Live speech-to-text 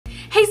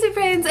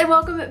friends, and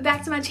welcome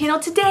back to my channel.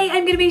 Today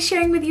I'm going to be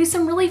sharing with you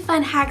some really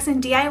fun hacks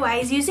and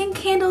DIYs using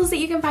candles that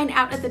you can find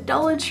out at the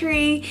Dollar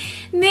Tree.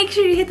 Make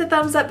sure you hit the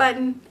thumbs up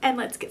button and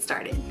let's get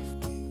started.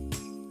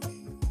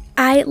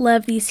 I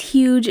love these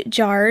huge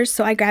jars,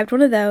 so I grabbed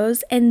one of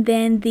those, and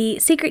then the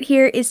secret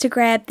here is to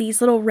grab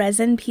these little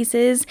resin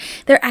pieces.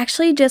 They're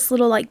actually just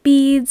little like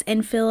beads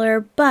and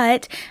filler,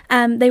 but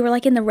they were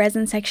like in the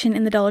resin section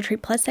in the Dollar Tree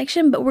Plus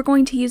section, but we're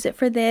going to use it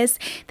for this.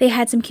 They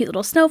had some cute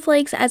little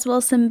snowflakes as well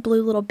as some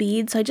blue little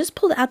beads, so I just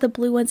pulled out the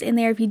blue ones in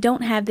there. If you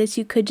don't have this,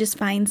 you could just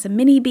find some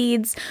mini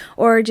beads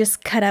or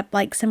just cut up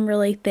like some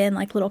really thin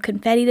like little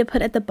confetti to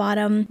put at the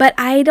bottom, but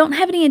I don't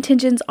have any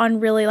intentions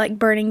on really like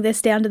burning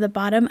this down to the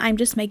bottom. I'm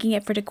just making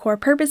it for decor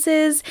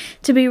purposes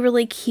to be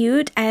really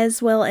cute,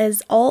 as well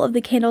as all of the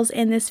candles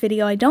in this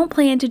video. I don't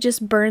plan to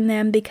just burn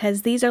them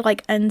because these are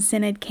like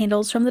unscented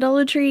candles from the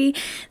Dollar Tree,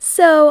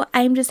 so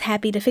I'm just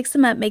happy to fix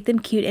them up, make them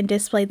cute, and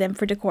display them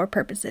for decor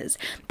purposes.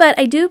 But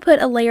I do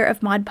put a layer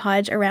of Mod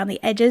Podge around the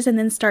edges and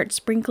then start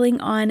sprinkling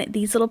on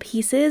these little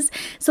pieces,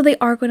 so they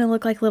are going to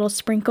look like little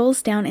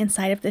sprinkles down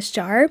inside of this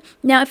jar.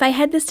 Now if I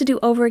had this to do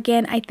over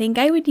again, I think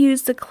I would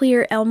use the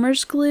clear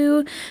Elmer's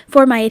glue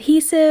for my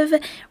adhesive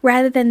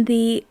rather than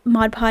the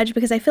Mod Podge,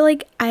 because I feel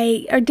like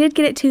I did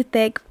get it too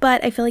thick,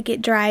 but I feel like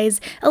it dries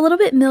a little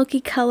bit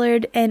milky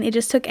colored and it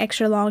just took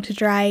extra long to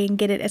dry and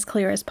get it as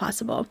clear as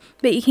possible.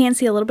 But you can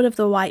see a little bit of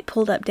the white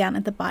pulled up down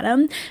at the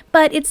bottom,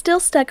 but it's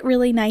still stuck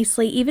really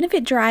nicely. Even if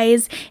it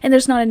dries and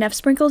there's not enough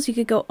sprinkles, you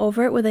could go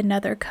over it with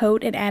another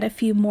coat and add a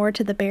few more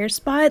to the bare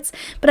spots,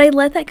 but I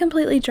let that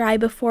completely dry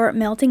before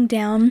melting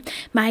down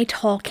my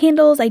tall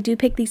candles. I do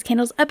pick these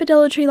candles up at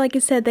Dollar Tree. Like I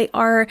said, they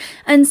are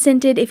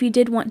unscented. If you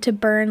did want to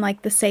burn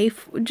like the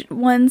safe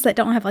ones that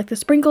don't have like the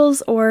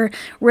sprinkles or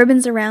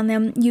ribbons around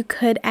them, you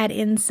could add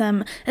in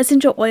some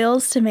essential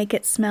oils to make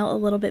it smell a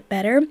little bit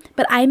better.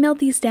 But I melt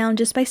these down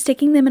just by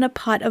sticking them in a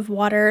pot of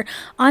water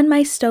on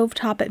my stove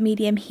top at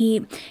medium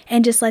heat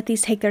and just let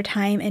these take their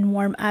time and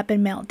warm up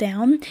and melt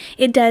down.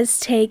 It does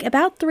take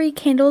about 3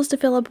 candles to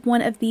fill up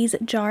one of these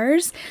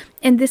jars,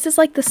 and this is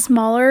like the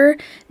smaller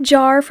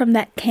jar from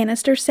that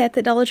canister set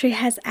that Dollar Tree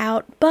has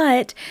out,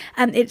 but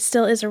it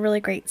still is a really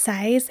great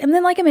size. And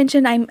then like I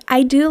mentioned,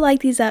 I do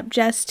light these up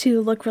just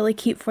to look really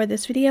cute for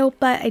this video,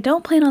 but I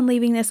don't plan on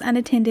leaving this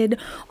unattended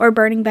or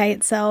burning by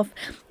itself,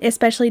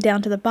 especially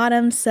down to the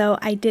bottom, so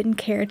I didn't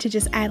care to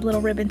just add a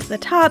little ribbon to the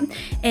top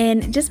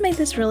and just make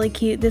this really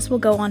cute. This will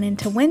go on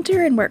into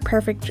winter and work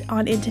perfect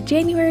on into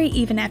January,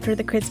 even after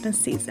the Christmas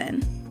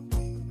season.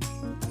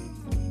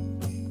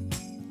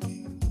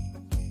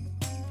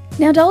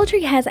 Now Dollar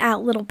Tree has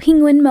out little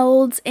penguin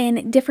molds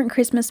and different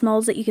Christmas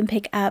molds that you can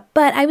pick up,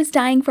 but I was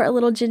dying for a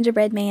little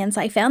gingerbread man, so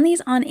I found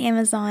these on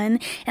Amazon,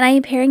 and I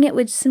am pairing it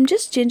with some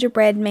just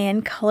gingerbread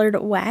man colored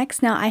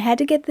wax. Now I had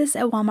to get this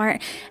at Walmart.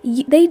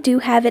 They do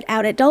have it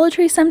out at Dollar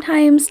Tree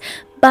sometimes,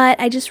 but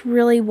I just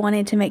really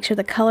wanted to make sure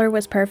the color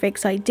was perfect,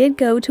 so I did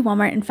go to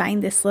Walmart and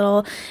find this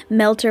little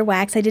melter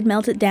wax. I did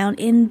melt it down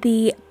in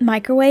the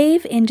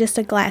microwave in just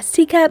a glass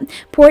teacup,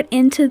 pour it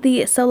into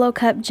the solo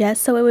cup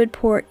just so it would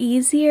pour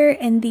easier,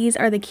 and these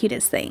are the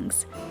cutest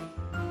things.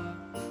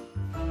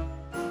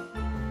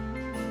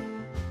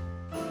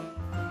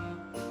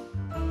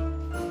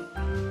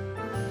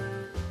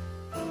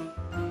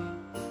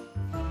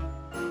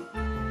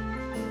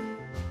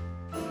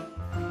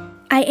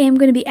 I am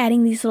going to be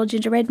adding these little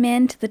gingerbread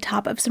men to the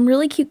top of some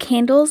really cute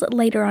candles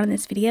later on in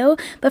this video,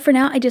 but for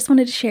now I just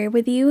wanted to share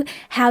with you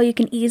how you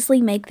can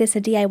easily make this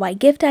a DIY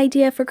gift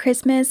idea for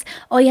Christmas.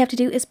 All you have to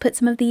do is put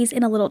some of these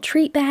in a little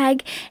treat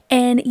bag,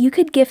 and you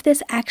could gift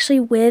this actually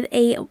with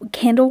a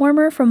candle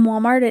warmer from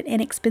Walmart, an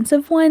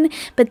inexpensive one,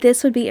 but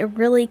this would be a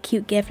really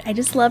cute gift. I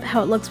just love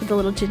how it looks with the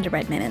little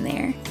gingerbread men in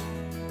there.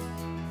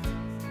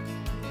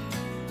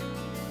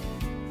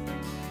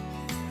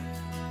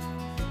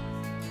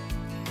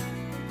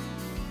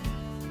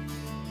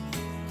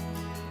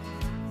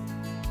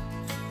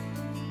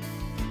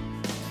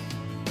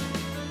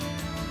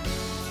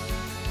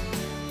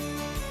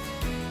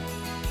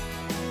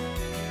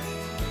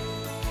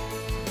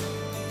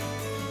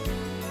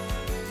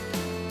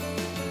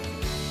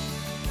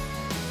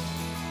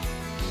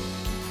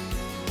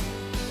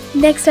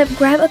 Next up,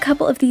 grab a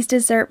couple of these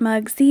dessert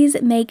mugs.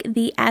 These make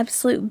the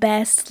absolute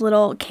best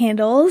little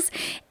candles,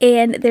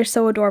 and they're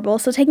so adorable.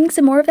 So taking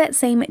some more of that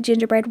same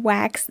gingerbread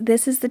wax,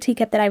 this is the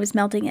teacup that I was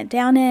melting it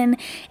down in,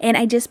 and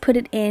I just put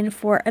it in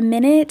for a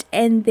minute,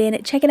 and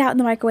then check it out in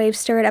the microwave,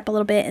 stir it up a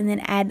little bit, and then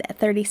add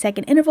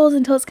 30-second intervals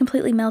until it's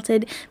completely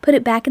melted. Put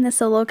it back in the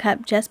solo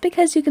cup just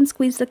because you can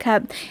squeeze the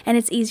cup and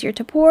it's easier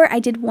to pour. I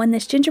did one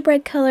this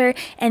gingerbread color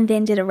and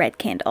then did a red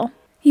candle.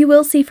 You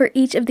will see for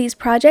each of these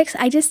projects,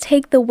 I just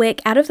take the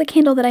wick out of the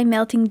candle that I'm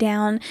melting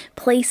down,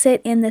 place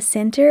it in the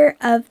center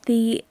of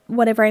the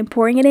whatever I'm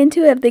pouring it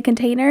into of the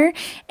container,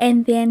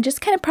 and then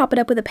just kind of prop it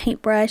up with a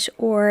paintbrush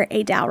or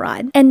a dowel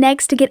rod. And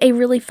next, to get a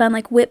really fun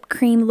like whipped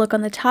cream look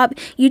on the top,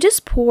 you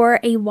just pour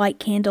a white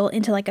candle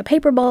into like a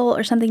paper bowl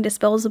or something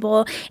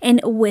disposable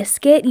and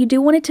whisk it. You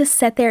do want it to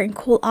set there and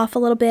cool off a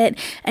little bit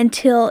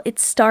until it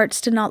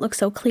starts to not look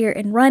so clear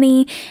and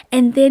runny,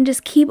 and then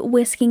just keep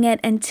whisking it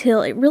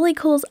until it really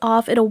cools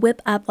off. It'll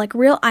whip up like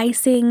real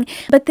icing,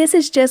 but this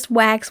is just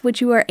wax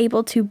which you are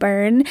able to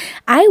burn.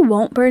 I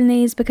won't burn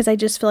these because I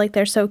just feel like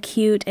they're so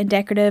cute and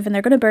decorative, and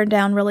they're going to burn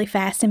down really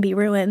fast and be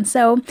ruined.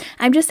 So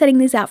I'm just setting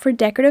these out for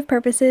decorative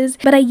purposes,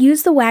 but I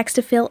use the wax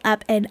to fill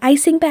up an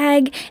icing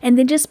bag and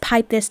then just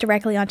pipe this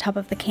directly on top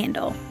of the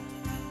candle.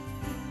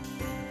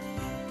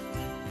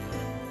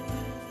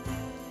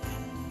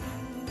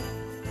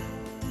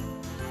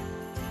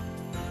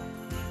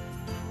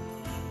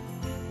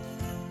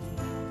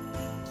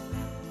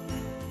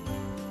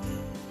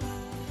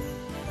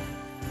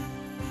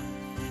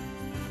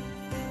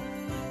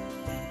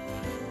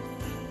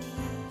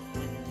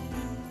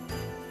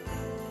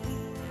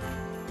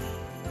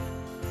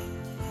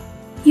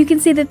 You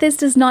can see that this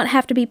does not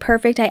have to be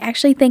perfect. I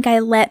actually think I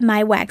let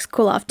my wax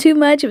cool off too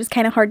much. It was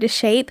kind of hard to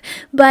shape,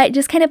 but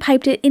just kind of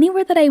piped it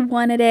anywhere that I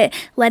wanted it,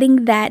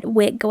 letting that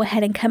wick go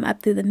ahead and come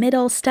up through the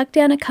middle, stuck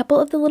down a couple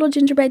of the little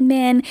gingerbread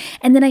men,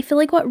 and then I feel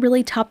like what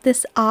really topped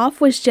this off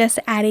was just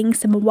adding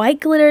some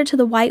white glitter to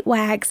the white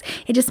wax.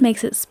 It just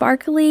makes it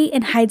sparkly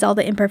and hides all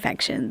the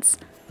imperfections.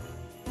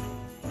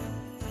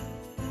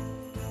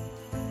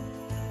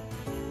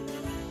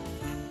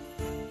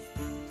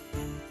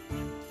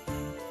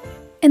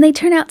 And they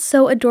turn out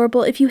so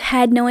adorable. If you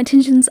had no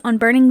intentions on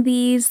burning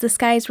these, the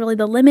sky is really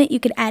the limit. You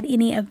could add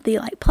any of the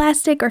like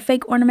plastic or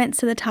fake ornaments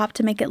to the top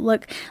to make it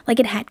look like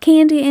it had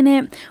candy in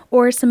it,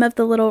 or some of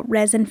the little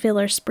resin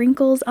filler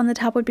sprinkles on the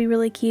top would be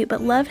really cute.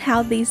 But love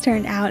how these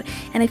turned out,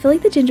 and I feel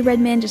like the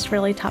gingerbread men just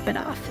really top it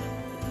off.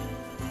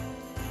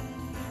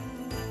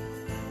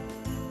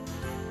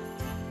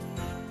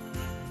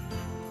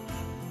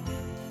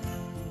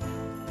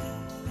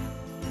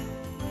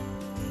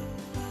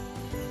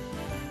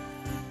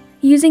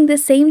 Using the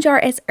same jar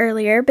as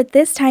earlier, but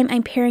this time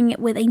I'm pairing it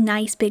with a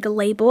nice big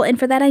label, and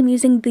for that I'm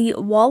using the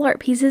wall art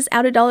pieces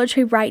out of Dollar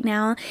Tree right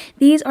now.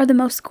 These are the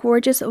most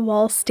gorgeous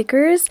wall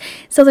stickers,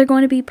 so they're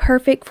going to be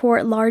perfect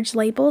for large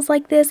labels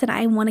like this, and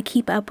I want to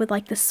keep up with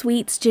like the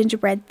sweets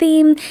gingerbread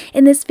theme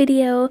in this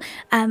video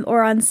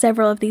or on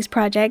several of these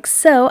projects.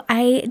 So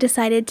I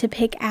decided to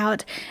pick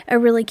out a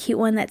really cute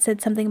one that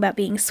said something about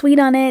being sweet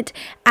on it.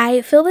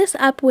 I fill this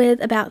up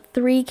with about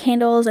 3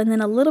 candles and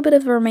then a little bit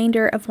of the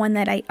remainder of one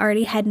that I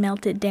already had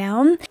melted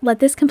down. Let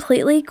this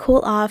completely cool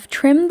off,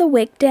 trim the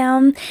wick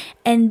down,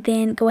 and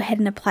then go ahead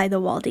and apply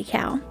the wall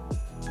decal.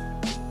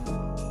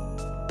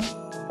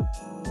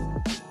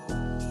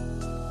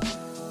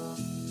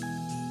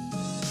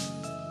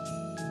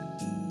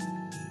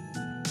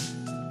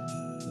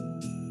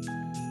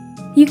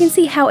 You can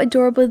see how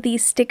adorable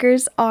these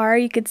stickers are.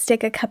 You could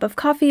stick a cup of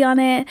coffee on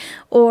it,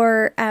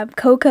 or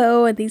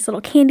cocoa, and these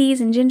little candies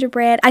and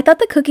gingerbread. I thought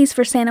the cookies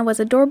for Santa was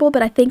adorable,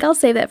 but I think I'll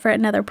save that for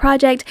another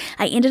project.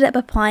 I ended up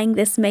applying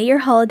this "May Your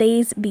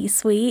Holidays Be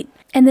Sweet,"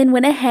 and then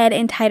went ahead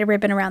and tied a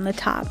ribbon around the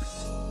top.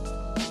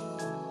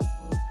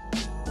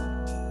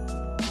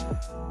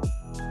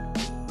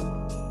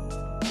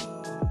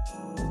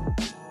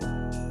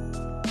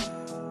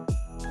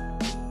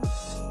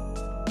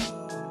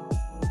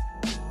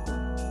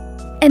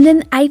 And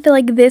then I feel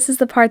like this is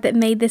the part that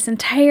made this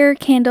entire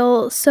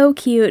candle so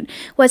cute,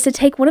 was to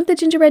take one of the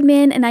gingerbread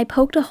men and I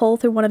poked a hole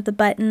through one of the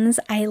buttons.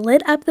 I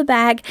lit up the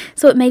back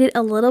so it made it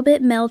a little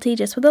bit melty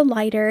just with a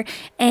lighter,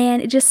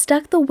 and it just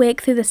stuck the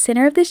wick through the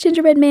center of this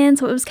gingerbread man,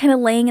 so it was kind of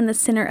laying in the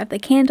center of the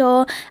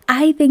candle.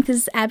 I think this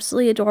is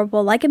absolutely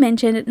adorable. Like I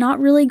mentioned, not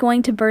really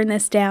going to burn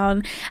this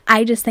down.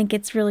 I just think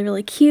it's really,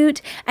 really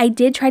cute. I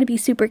did try to be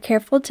super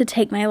careful to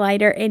take my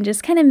lighter and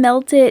just kind of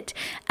melt it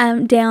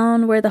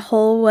down where the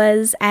hole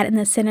was at in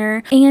the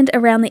center and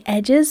around the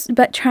edges,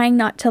 but trying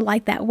not to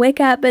light that wick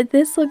up. But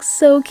this looks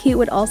so cute,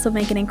 would also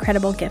make an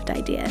incredible gift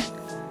idea.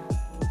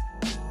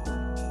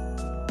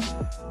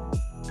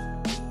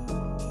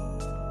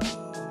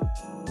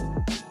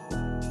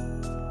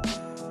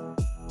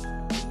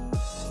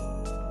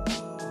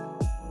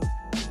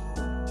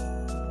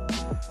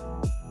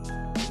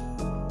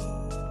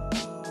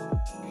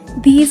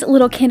 These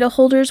little candle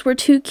holders were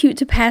too cute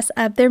to pass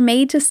up. They're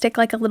made to stick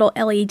like a little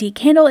LED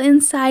candle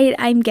inside,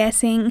 I'm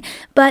guessing,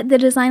 but the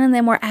design on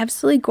them were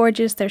absolutely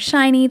gorgeous. They're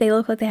shiny, they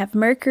look like they have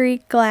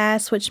mercury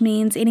glass, which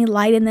means any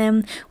light in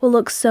them will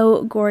look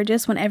so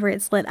gorgeous whenever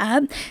it's lit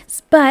up.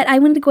 But I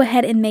wanted to go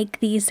ahead and make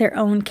these their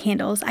own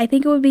candles. I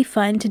think it would be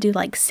fun to do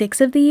like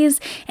 6 of these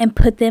and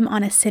put them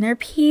on a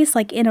centerpiece,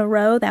 like in a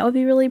row. That would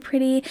be really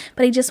pretty,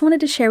 but I just wanted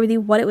to share with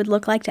you what it would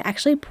look like to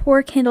actually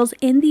pour candles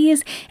in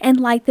these and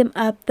light them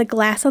up. The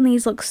glass on these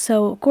looks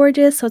so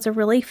gorgeous, so it's a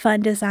really fun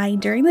design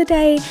during the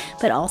day,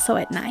 but also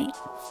at night.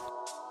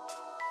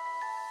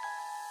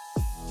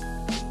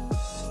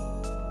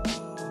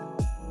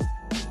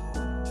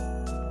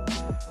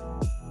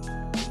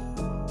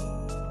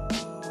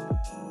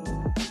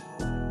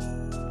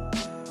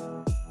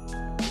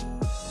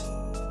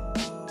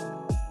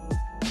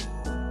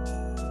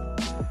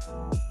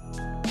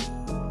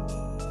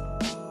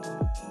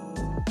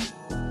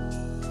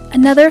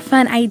 Another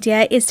fun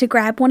idea is to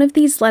grab one of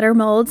these letter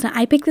molds. Now,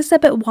 I picked this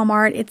up at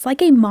Walmart. It's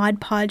like a Mod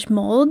Podge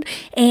mold,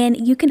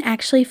 and you can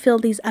actually fill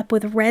these up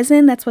with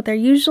resin. That's what they're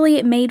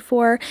usually made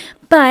for.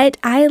 But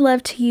I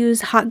love to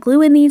use hot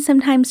glue in these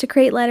sometimes to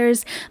create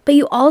letters, but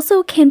you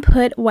also can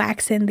put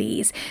wax in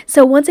these.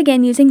 So once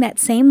again, using that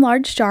same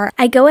large jar,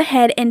 I go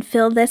ahead and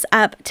fill this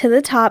up to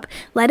the top,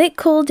 let it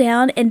cool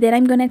down, and then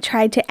I'm going to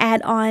try to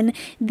add on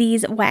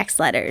these wax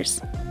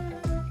letters.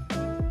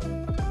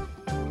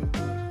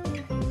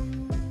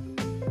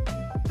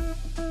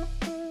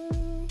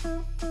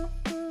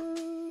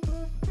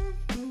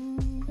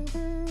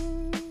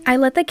 I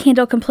let the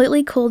candle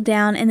completely cool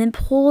down and then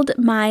pulled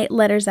my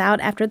letters out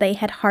after they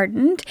had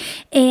hardened,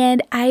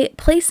 and I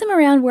placed them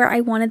around where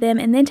I wanted them,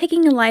 and then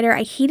taking a lighter,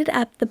 I heated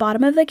up the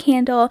bottom of the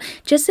candle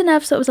just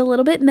enough so it was a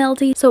little bit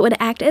melty so it would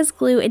act as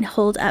glue and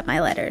hold up my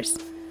letters.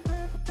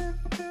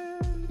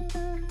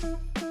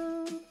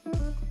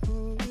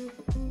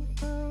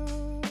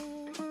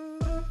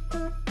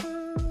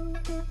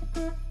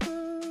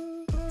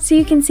 So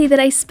you can see that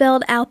I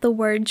spelled out the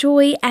word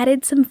joy,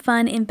 added some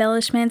fun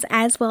embellishments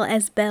as well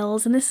as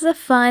bells, and this is a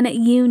fun,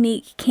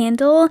 unique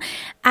candle.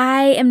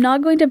 I am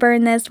not going to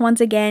burn this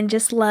once again,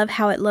 just love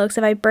how it looks.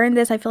 If I burn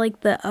this, I feel like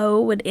the O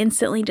would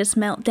instantly just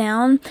melt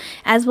down,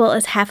 as well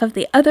as half of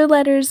the other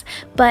letters,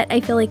 but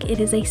I feel like it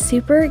is a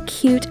super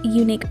cute,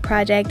 unique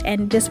project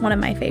and just one of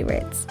my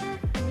favorites.